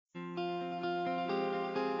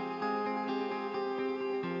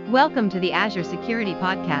Welcome to the Azure Security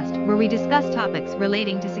Podcast, where we discuss topics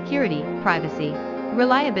relating to security, privacy,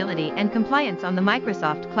 reliability, and compliance on the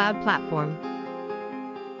Microsoft Cloud Platform.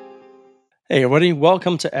 Hey everybody,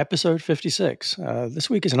 welcome to episode 56. This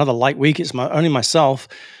week is another light week. It's only myself.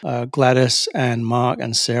 Gladys and Mark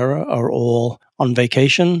and Sarah are all on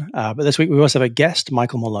vacation. But this week we also have a guest,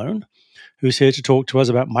 Michael Melone, who's here to talk to us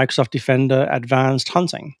about Microsoft Defender Advanced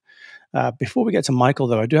Hunting. Before we get to Michael,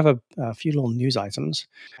 though, I do have a few little news items.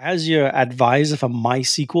 Azure Advisor for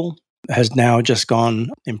MySQL has now just gone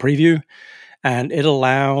in preview, and it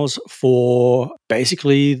allows for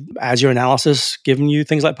basically Azure analysis, giving you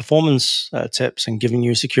things like performance tips and giving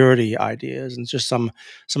you security ideas and just some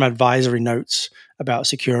advisory notes about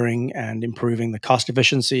securing and improving the cost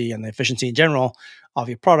efficiency and the efficiency in general of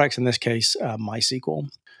your products, in this case, MySQL.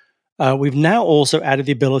 We've now also added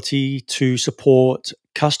the ability to support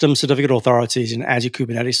custom certificate authorities in Azure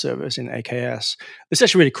Kubernetes Service in AKS. This is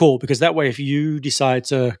actually really cool because that way, if you decide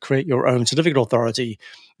to create your own certificate authority,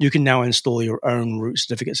 you can now install your own root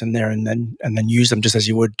certificates in there and then use them just as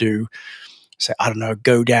you would do, say, I don't know,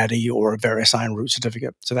 GoDaddy or a VeriSign root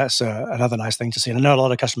certificate. So that's another nice thing to see. And I know a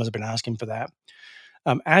lot of customers have been asking for that.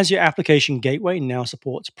 Azure Application Gateway now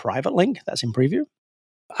supports Private Link. That's in preview.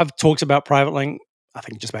 I've talked about Private Link, I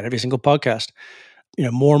think, just about every single podcast.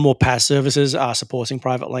 More and more PaaS services are supporting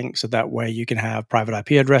Private Link, so that way you can have private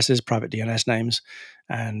IP addresses, private DNS names,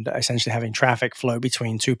 and essentially having traffic flow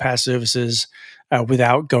between two PaaS services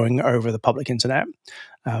without going over the public internet.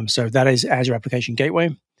 So that is Azure Application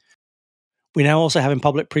Gateway. We now also have in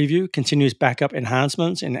public preview continuous backup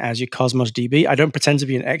enhancements in Azure Cosmos DB. I don't pretend to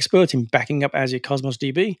be an expert in backing up Azure Cosmos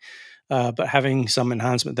DB, but having some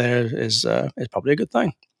enhancement there is probably a good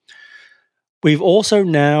thing. We've also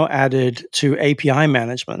now added to API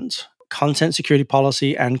management, content security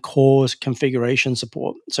policy, and CORS configuration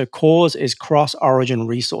support. So CORS is cross-origin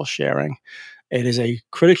resource sharing. It is a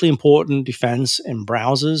critically important defense in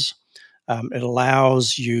browsers. It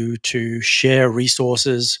allows you to share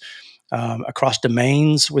resources across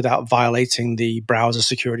domains without violating the browser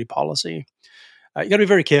security policy. You got to be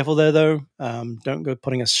very careful there, though. Don't go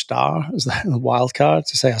putting a star as the wild card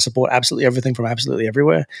to say I support absolutely everything from absolutely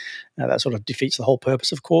everywhere. That sort of defeats the whole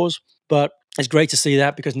purpose of CORS. But it's great to see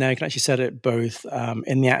that because now you can actually set it both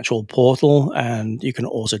in the actual portal and you can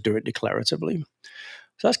also do it declaratively.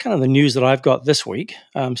 So that's kind of the news that I've got this week.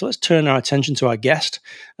 So let's turn our attention to our guest.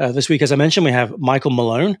 This week, as I mentioned, we have Michael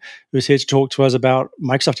Melone, who's here to talk to us about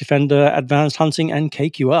Microsoft Defender Advanced Hunting and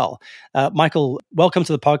KQL. Michael, welcome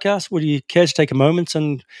to the podcast. Would you care to take a moment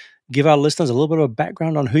and give our listeners a little bit of a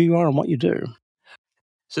background on who you are and what you do?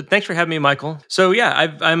 So thanks for having me, Michael. So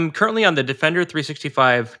I'm currently on the Defender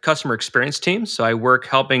 365 customer experience team. So I work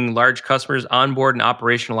helping large customers onboard and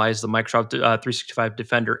operationalize the Microsoft 365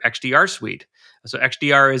 Defender XDR suite. So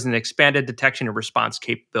XDR is an expanded detection and response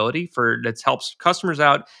capability that helps customers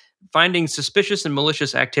out finding suspicious and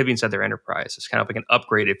malicious activity inside their enterprise. It's kind of like an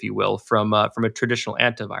upgrade, if you will, from a traditional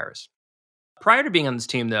antivirus. Prior to being on this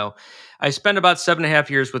team, though, I spent about 7.5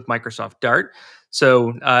 years with Microsoft Dart.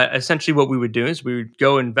 So essentially what we would do is we would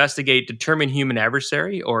go investigate determine human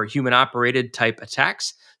adversary or human operated type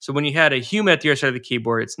attacks. So when you had a human at the other side of the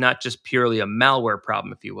keyboard, it's not just purely a malware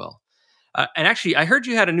problem, if you will. And actually, I heard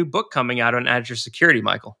you had a new book coming out on Azure security,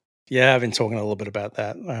 Michael. Yeah, I've been talking a little bit about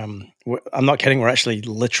that. I'm not kidding. We're actually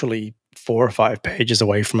literally 4 or 5 pages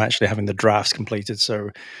away from actually having the drafts completed.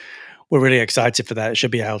 So we're really excited for that. It should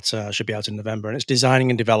be out in November, and it's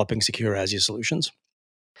designing and developing secure Azure solutions.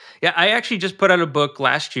 Yeah, I actually just put out a book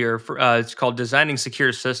last year. It's called Designing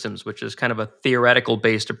Secure Systems, which is kind of a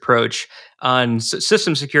theoretical-based approach on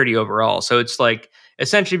system security overall. So it's like,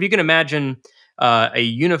 essentially, if you can imagine a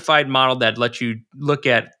unified model that lets you look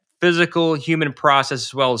at physical, human process,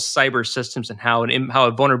 as well as cyber systems and how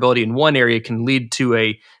a vulnerability in one area can lead to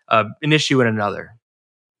an issue in another.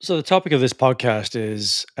 So the topic of this podcast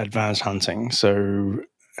is advanced hunting. So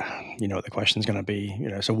you know what the question is going to be.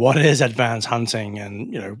 So what is advanced hunting,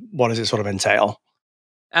 and what does it sort of entail?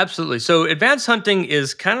 Absolutely. So advanced hunting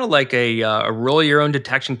is kind of like a roll your own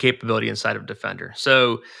detection capability inside of Defender.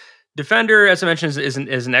 So Defender, as I mentioned, is an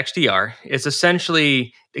XDR. It's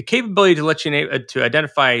essentially the capability to let you to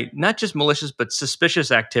identify not just malicious but suspicious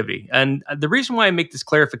activity. And the reason why I make this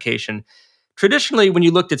clarification, traditionally, when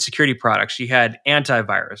you looked at security products, you had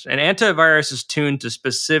antivirus, and antivirus is tuned to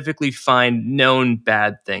specifically find known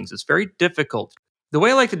bad things. It's very difficult. The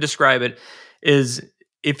way I like to describe it is,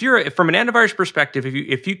 from an antivirus perspective,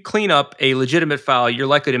 if you clean up a legitimate file, you're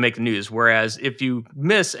likely to make the news. Whereas if you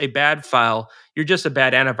miss a bad file, you're just a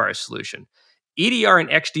bad antivirus solution. EDR and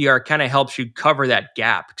XDR kind of helps you cover that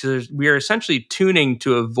gap because we are essentially tuning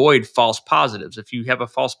to avoid false positives. If you have a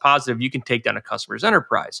false positive, you can take down a customer's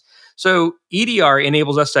enterprise. So EDR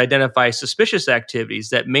enables us to identify suspicious activities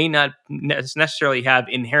that may not necessarily have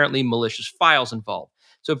inherently malicious files involved.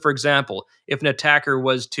 So for example, if an attacker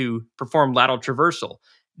was to perform lateral traversal,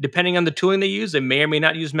 depending on the tooling they use, they may or may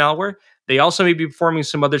not use malware. They also may be performing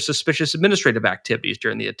some other suspicious administrative activities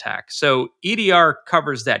during the attack. So EDR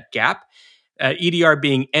covers that gap, EDR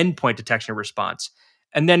being endpoint detection and response.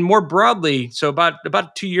 And then more broadly, so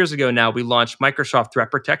about 2 years ago now, we launched Microsoft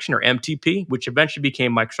Threat Protection, or MTP, which eventually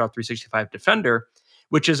became Microsoft 365 Defender,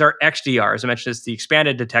 which is our XDR. As I mentioned, it's the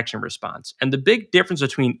expanded detection response. And the big difference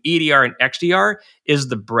between EDR and XDR is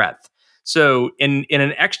the breadth. So in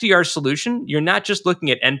an XDR solution, you're not just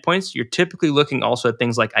looking at endpoints, you're typically looking also at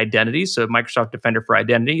things like identities. So Microsoft Defender for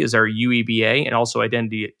Identity is our UEBA and also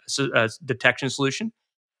identity detection solution.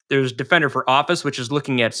 There's Defender for Office, which is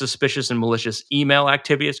looking at suspicious and malicious email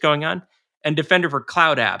activity that's going on. And Defender for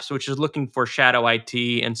Cloud Apps, which is looking for shadow IT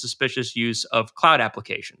and suspicious use of cloud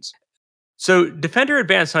applications. So Defender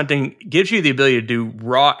Advanced Hunting gives you the ability to do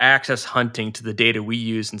raw access hunting to the data we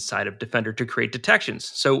use inside of Defender to create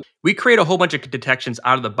detections. So we create a whole bunch of detections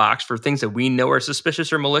out of the box for things that we know are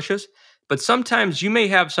suspicious or malicious, but sometimes you may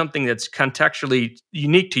have something that's contextually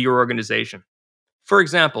unique to your organization. For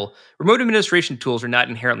example, remote administration tools are not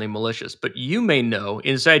inherently malicious, but you may know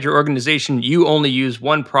inside your organization you only use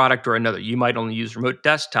one product or another. You might only use remote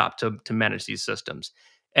desktop to manage these systems.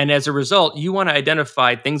 And as a result, you want to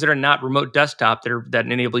identify things that are not remote desktop that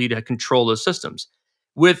enable you to control those systems.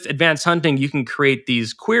 With advanced hunting, you can create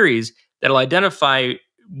these queries that'll identify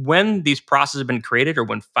when these processes have been created or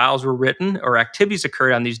when files were written or activities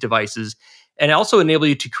occurred on these devices, and also enable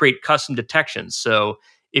you to create custom detections. So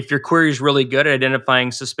if your query is really good at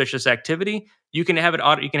identifying suspicious activity, you can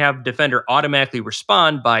have Defender automatically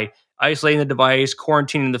respond by isolating the device,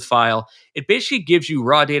 quarantining the file. It basically gives you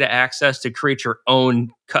raw data access to create your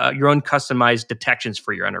own customized detections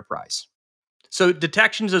for your enterprise. So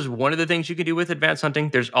detections is one of the things you can do with advanced hunting.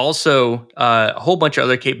 There's also a whole bunch of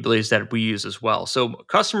other capabilities that we use as well. So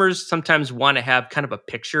customers sometimes want to have kind of a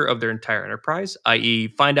picture of their entire enterprise, i.e.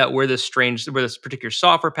 find out where this particular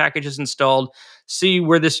software package is installed, see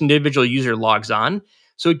where this individual user logs on.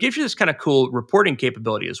 So it gives you this kind of cool reporting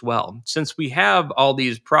capability as well. Since we have all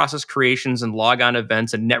these process creations and logon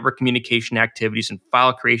events and network communication activities and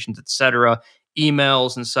file creations, et cetera,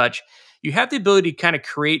 emails and such, you have the ability to kind of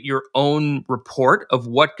create your own report of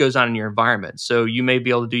what goes on in your environment. So you may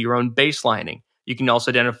be able to do your own baselining. You can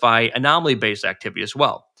also identify anomaly-based activity as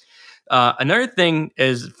well. Another thing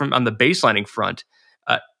is on the baselining front,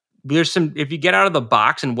 if you get out of the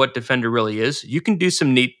box and what Defender really is, you can do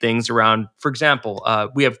some neat things around, for example,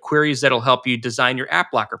 we have queries that'll help you design your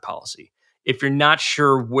app blocker policy. If you're not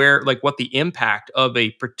sure what the impact of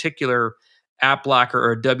a particular app blocker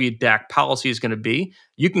or a WDAC policy is going to be,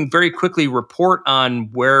 you can very quickly report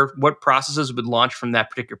on what processes would launch from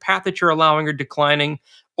that particular path that you're allowing or declining.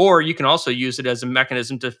 Or you can also use it as a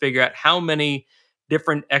mechanism to figure out how many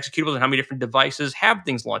different executables and how many different devices have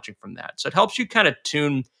things launching from that. So it helps you kind of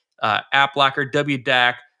tune app blocker,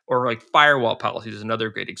 WDAC, or like firewall policies is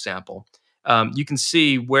another great example. You can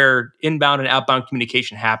see where inbound and outbound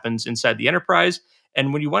communication happens inside the enterprise.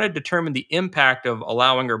 And when you want to determine the impact of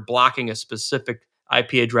allowing or blocking a specific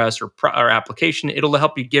IP address or application, it'll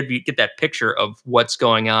help you get that picture of what's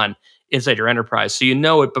going on inside your enterprise, so you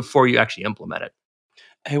know it before you actually implement it.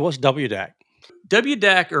 Hey, what's WDAC?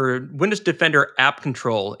 WDAC, or Windows Defender App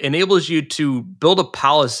Control, enables you to build a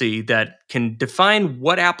policy that can define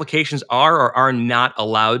what applications are or are not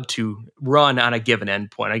allowed to run on a given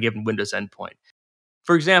endpoint, a given Windows endpoint.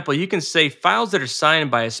 For example, you can say files that are signed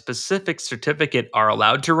by a specific certificate are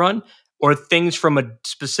allowed to run, or things from a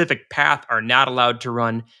specific path are not allowed to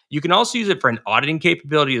run. You can also use it for an auditing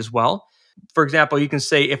capability as well. For example, you can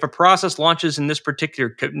say if a process launches in this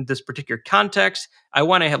particular context, I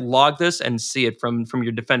want to log this and see it from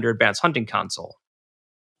your Defender Advanced Hunting console.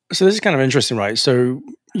 So this is kind of interesting, right? So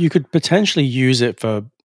you could potentially use it for,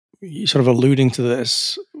 sort of alluding to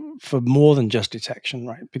this, for more than just detection,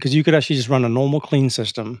 right? Because you could actually just run a normal clean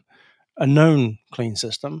system, a known clean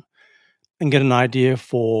system, and get an idea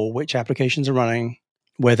for which applications are running,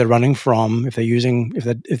 where they're running from, if they're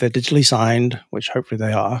digitally signed, which hopefully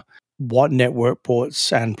they are, what network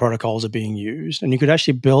ports and protocols are being used. And you could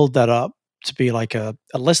actually build that up to be like a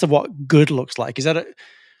list of what good looks like. Is that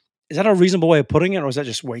a reasonable way of putting it, or is that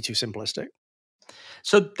just way too simplistic?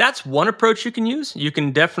 So that's one approach you can use. You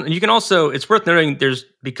can also, it's worth noting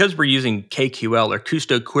because we're using KQL or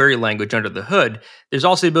Custo query language under the hood, there's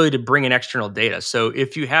also the ability to bring in external data. So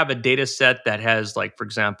if you have a data set that has, like, for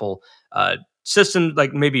example, system,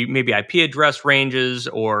 like maybe IP address ranges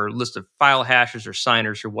or list of file hashes or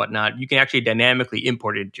signers or whatnot, you can actually dynamically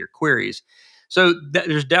import it into your queries. So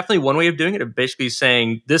there's definitely one way of doing it, of basically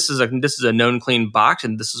saying this is a known clean box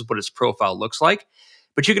and this is what its profile looks like.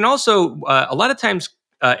 But you can also, a lot of times,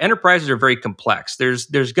 enterprises are very complex. There's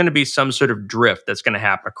going to be some sort of drift that's going to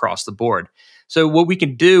happen across the board. So what we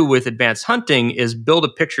can do with advanced hunting is build a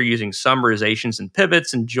picture using summarizations and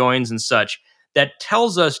pivots and joins and such that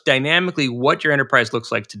tells us dynamically what your enterprise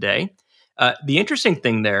looks like today. The interesting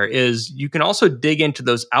thing there is you can also dig into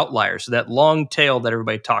those outliers. So that long tail that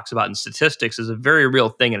everybody talks about in statistics is a very real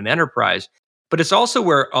thing in an enterprise. But it's also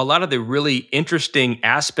where a lot of the really interesting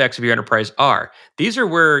aspects of your enterprise are. These are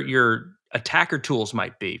where your attacker tools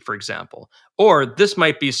might be, for example. Or this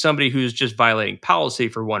might be somebody who's just violating policy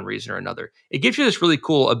for one reason or another. It gives you this really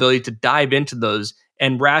cool ability to dive into those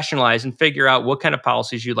and rationalize and figure out what kind of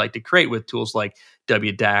policies you'd like to create with tools like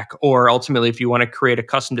WDAC, or ultimately, if you want to create a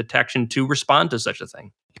custom detection to respond to such a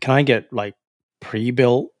thing. Can I get like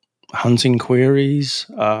pre-built hunting queries,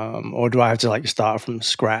 or do I have to like start from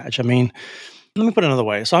scratch? I mean, let me put it another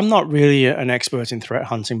way. So I'm not really an expert in threat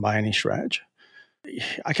hunting by any stretch.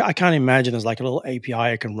 I can't imagine there's like a little API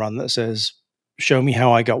I can run that says, "Show me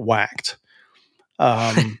how I got whacked."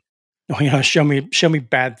 Show me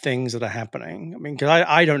bad things that are happening. I mean, because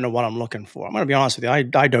I don't know what I'm looking for. I'm going to be honest with you.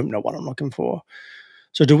 I don't know what I'm looking for.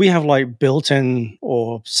 So do we have like built-in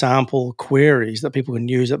or sample queries that people can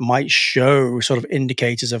use that might show sort of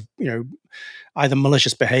indicators of, either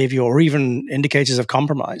malicious behavior or even indicators of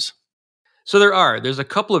compromise? So there's a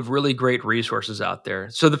couple of really great resources out there.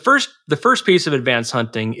 So the first piece of advanced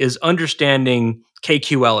hunting is understanding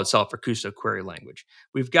KQL itself, or Custo query language.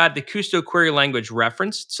 We've got the Custo query language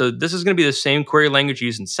referenced. So this is going to be the same query language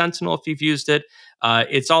used in Sentinel if you've used it.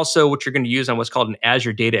 It's also what you're going to use on what's called an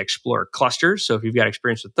Azure Data Explorer cluster. So if you've got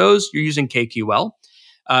experience with those, you're using KQL.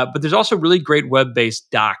 But there's also really great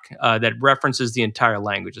web-based doc that references the entire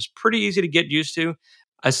language. It's pretty easy to get used to.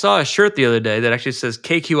 I saw a shirt the other day that actually says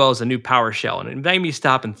KQL is a new PowerShell, and it made me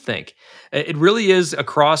stop and think. It really is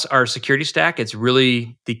across our security stack. It's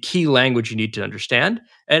really the key language you need to understand.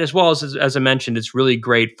 And as well as I mentioned, it's really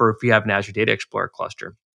great for if you have an Azure Data Explorer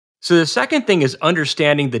cluster. So the second thing is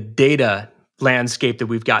understanding the data landscape that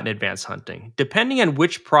we've got in advanced hunting. Depending on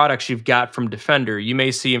which products you've got from Defender, you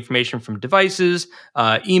may see information from devices,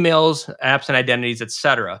 emails, apps and identities,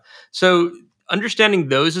 etc. So understanding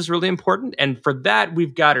those is really important. And for that,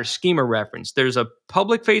 we've got our schema reference. There's some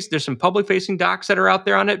public facing docs that are out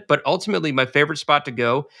there on it, but ultimately my favorite spot to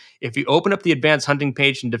go, if you open up the advanced hunting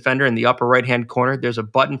page in Defender in the upper right-hand corner, there's a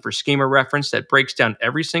button for schema reference that breaks down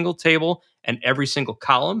every single table and every single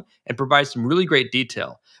column and provides some really great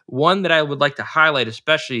detail. One that I would like to highlight,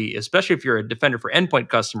 especially if you're a Defender for Endpoint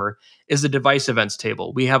customer, is the device events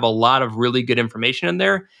table. We have a lot of really good information in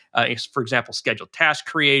there. For example, scheduled task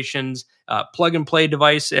creations, plug and play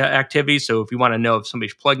device activities. So if you want to know if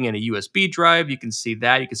somebody's plugging in a USB drive, you can see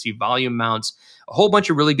that. You can see volume mounts, a whole bunch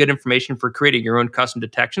of really good information for creating your own custom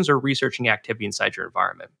detections or researching activity inside your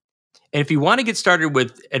environment. And if you want to get started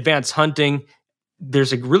with advanced hunting,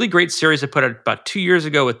 there's a really great series I put out about 2 years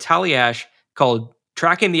ago with Tally Ash called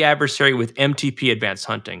Tracking the Adversary with MTP Advanced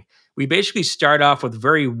Hunting. We basically start off with a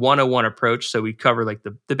very 101 approach. So we cover like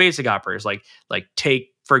the basic operators, like take,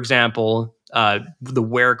 for example, the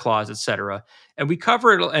where clause, et cetera. And we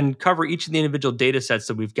cover each of the individual data sets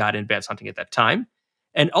that we've got in advanced hunting at that time.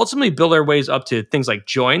 And ultimately build our ways up to things like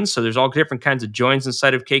joins. So there's all different kinds of joins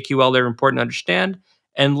inside of KQL that are important to understand.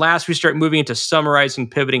 And last, we start moving into summarizing,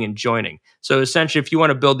 pivoting, and joining. So essentially, if you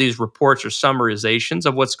want to build these reports or summarizations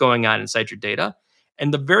of what's going on inside your data.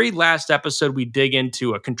 And the very last episode, we dig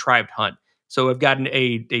into a contrived hunt. So we've got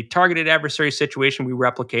a targeted adversary situation we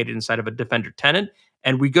replicated inside of a Defender tenant.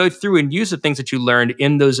 And we go through and use the things that you learned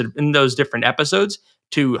in those different episodes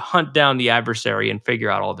to hunt down the adversary and figure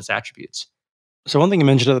out all of its attributes. So one thing you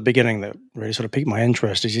mentioned at the beginning that really sort of piqued my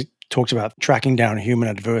interest is you talked about tracking down human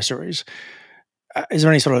adversaries. Is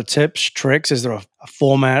there any sort of tips, tricks? Is there a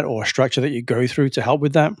format or a structure that you go through to help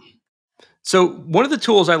with that? So one of the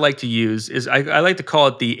tools I like to use is I like to call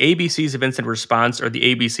it the ABCs of incident response, or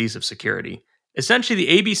the ABCs of security. Essentially,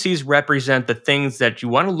 the ABCs represent the things that you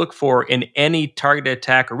want to look for in any targeted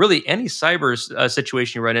attack or really any cyber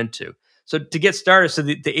situation you run into. So to get started, so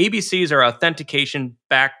the ABCs are authentication,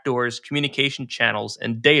 backdoors, communication channels,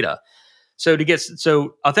 and data.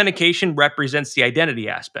 So authentication represents the identity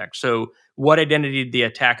aspect. So what identity did the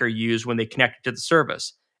attacker use when they connected to the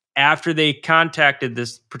service? After they contacted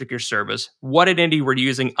this particular service, what identity were you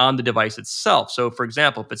using on the device itself? So, for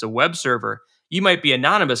example, if it's a web server, you might be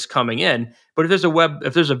anonymous coming in, but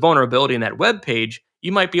if there's a vulnerability in that web page,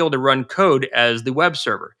 you might be able to run code as the web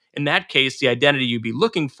server. In that case, the identity you'd be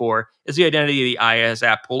looking for is the identity of the IIS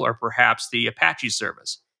app pool or perhaps the Apache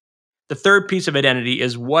service. The third piece of identity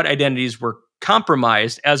is what identities were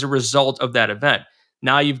compromised as a result of that event.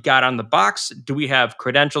 Now you've got on the box, do we have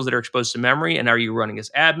credentials that are exposed to memory? And are you running as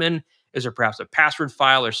admin? Is there perhaps a password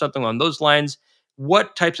file or something along those lines?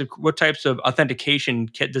 What types of authentication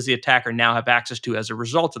does the attacker now have access to as a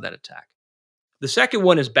result of that attack? The second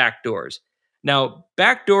one is backdoors. Now,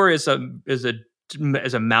 backdoor is a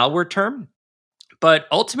malware term, but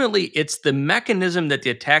ultimately it's the mechanism that the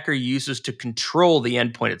attacker uses to control the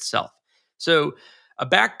endpoint itself. So a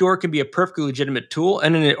backdoor can be a perfectly legitimate tool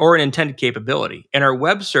or an intended capability. In our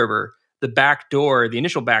web server, the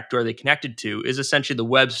initial backdoor they connected to is essentially the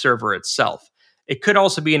web server itself. It could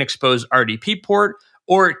also be an exposed RDP port,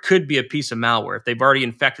 or it could be a piece of malware. If they've already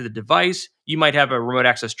infected the device, you might have a remote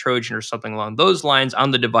access Trojan or something along those lines on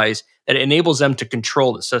the device that enables them to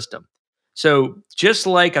control the system. So just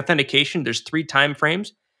like authentication, there's 3 time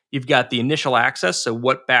frames. You've got the initial access, so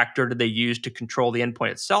what backdoor did they use to control the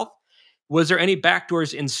endpoint itself? Was there any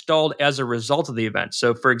backdoors installed as a result of the event?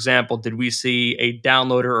 So for example, did we see a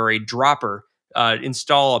downloader or a dropper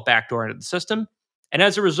install a backdoor into the system? And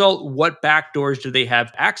as a result, what backdoors do they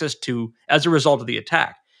have access to as a result of the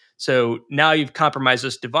attack? So now you've compromised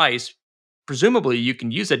this device. Presumably, you can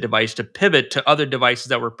use that device to pivot to other devices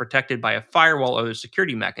that were protected by a firewall or a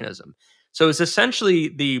security mechanism. So it's essentially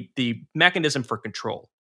the mechanism for control.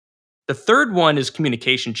 The third one is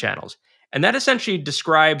communication channels. And that essentially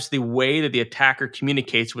describes the way that the attacker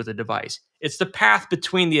communicates with a device. It's the path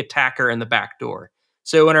between the attacker and the backdoor.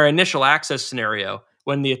 So in our initial access scenario,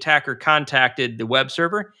 when the attacker contacted the web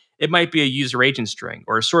server, it might be a user agent string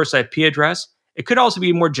or a source IP address. It could also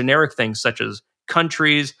be more generic things such as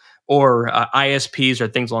countries or ISPs or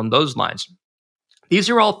things along those lines. These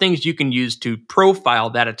are all things you can use to profile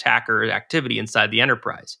that attacker activity inside the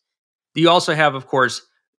enterprise. You also have, of course,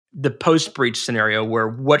 the post-breach scenario where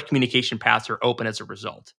what communication paths are open as a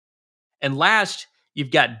result. And last,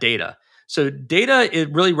 you've got data. So data,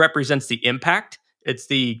 it really represents the impact. It's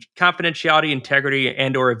the confidentiality, integrity,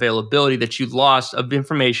 and or availability that you lost of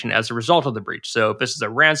information as a result of the breach. So if this is a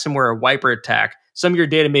ransomware or wiper attack, some of your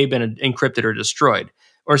data may have been encrypted or destroyed.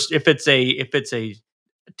 Or if it's a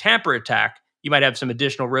tamper attack, you might have some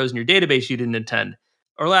additional rows in your database you didn't intend.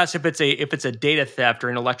 Or last, if it's a data theft or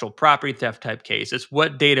intellectual property theft type case, it's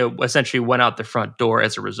what data essentially went out the front door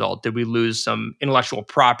as a result. Did we lose some intellectual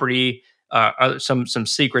property, some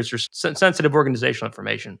secrets, or sensitive organizational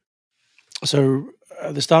information? So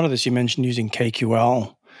at the start of this, you mentioned using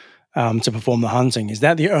KQL to perform the hunting. Is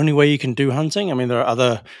that the only way you can do hunting? I mean, there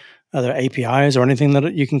are other APIs or anything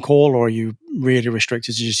that you can call, or are you really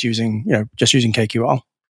restricted to just using KQL?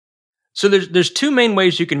 So there's 2 main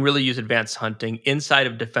ways you can really use advanced hunting inside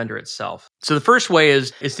of Defender itself. So the first way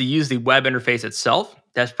is to use the web interface itself.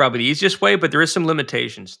 That's probably the easiest way, but there is some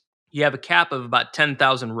limitations. You have a cap of about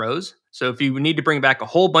 10,000 rows. So if you need to bring back a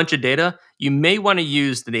whole bunch of data, you may want to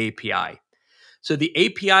use the API. So the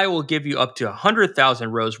API will give you up to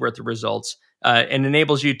 100,000 rows worth of results and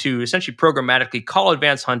enables you to essentially programmatically call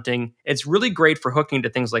advanced hunting. It's really great for hooking to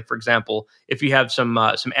things like, for example, if you have some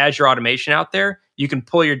Azure automation out there, you can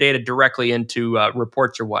pull your data directly into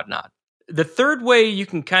reports or whatnot. The third way you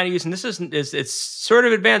can kind of use, and it's sort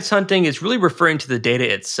of advanced hunting, is really referring to the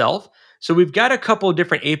data itself. So we've got a couple of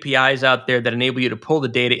different APIs out there that enable you to pull the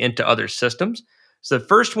data into other systems. So the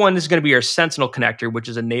first one is going to be our Sentinel connector, which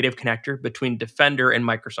is a native connector between Defender and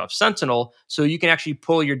Microsoft Sentinel. So you can actually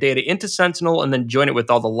pull your data into Sentinel and then join it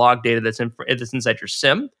with all the log data that's inside your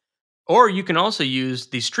SIEM. Or you can also use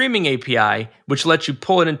the streaming API, which lets you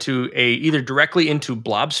pull it into either directly into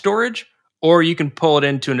blob storage, or you can pull it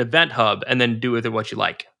into an event hub and then do with it what you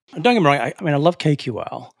like. Don't get me wrong. I love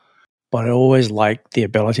KQL, but I always like the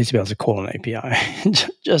ability to be able to call an API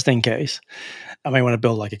just in case. I may want to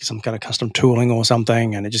build like some kind of custom tooling or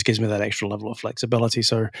something, and it just gives me that extra level of flexibility.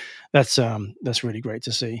 So that's really great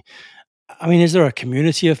to see. I mean, is there a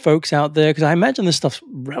community of folks out there? Because I imagine this stuff's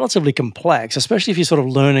relatively complex, especially if you're sort of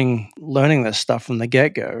learning this stuff from the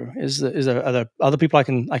get-go. Are there other people I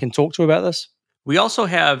can talk to about this? We also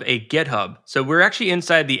have a GitHub. So we're actually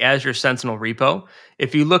inside the Azure Sentinel repo.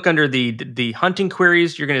 If you look under the hunting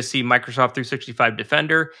queries, you're going to see Microsoft 365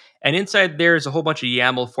 Defender. And inside there is a whole bunch of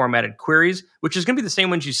YAML formatted queries, which is going to be the same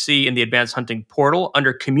ones you see in the Advanced Hunting portal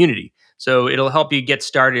under Community. So it'll help you get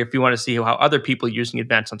started if you want to see how other people are using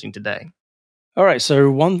Advanced Hunting today. All right, so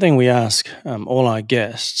one thing we ask all our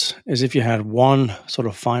guests is if you had one sort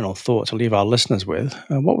of final thought to leave our listeners with,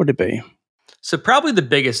 what would it be? So probably the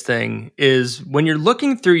biggest thing is when you're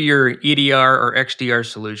looking through your EDR or XDR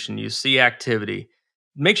solution, you see activity.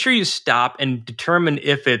 Make sure you stop and determine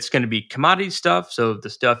if it's going to be commodity stuff, so the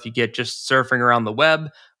stuff you get just surfing around the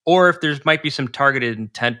web, or if there's might be some targeted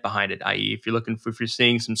intent behind it, i.e., if you're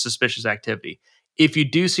seeing some suspicious activity. If you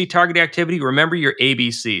do see targeted activity, remember your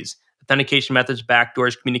ABCs: authentication methods,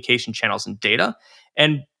 backdoors, communication channels, and data.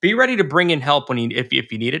 And be ready to bring in help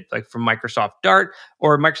if you need it, like from Microsoft Dart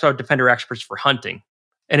or Microsoft Defender experts for hunting.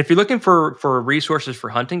 And if you're looking for resources for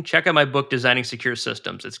hunting, check out my book, Designing Secure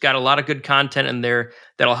Systems. It's got a lot of good content in there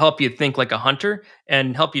that'll help you think like a hunter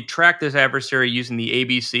and help you track this adversary using the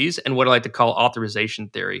ABCs and what I like to call authorization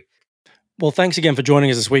theory. Well, thanks again for joining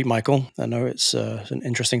us this week, Michael. I know it's an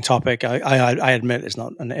interesting topic. I admit it's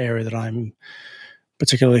not an area that I'm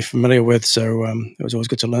particularly familiar with, so it was always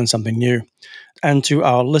good to learn something new. And to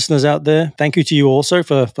our listeners out there, thank you to you also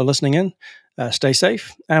for listening in. Stay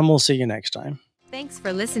safe, and we'll see you next time. Thanks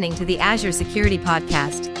for listening to the Azure Security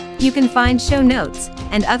Podcast. You can find show notes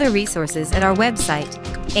and other resources at our website,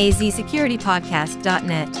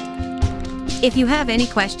 azsecuritypodcast.net. If you have any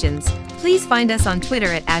questions, please find us on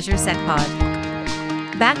Twitter at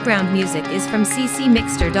AzureSecPod. Background music is from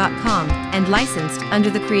ccmixter.com and licensed under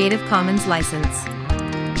the Creative Commons license.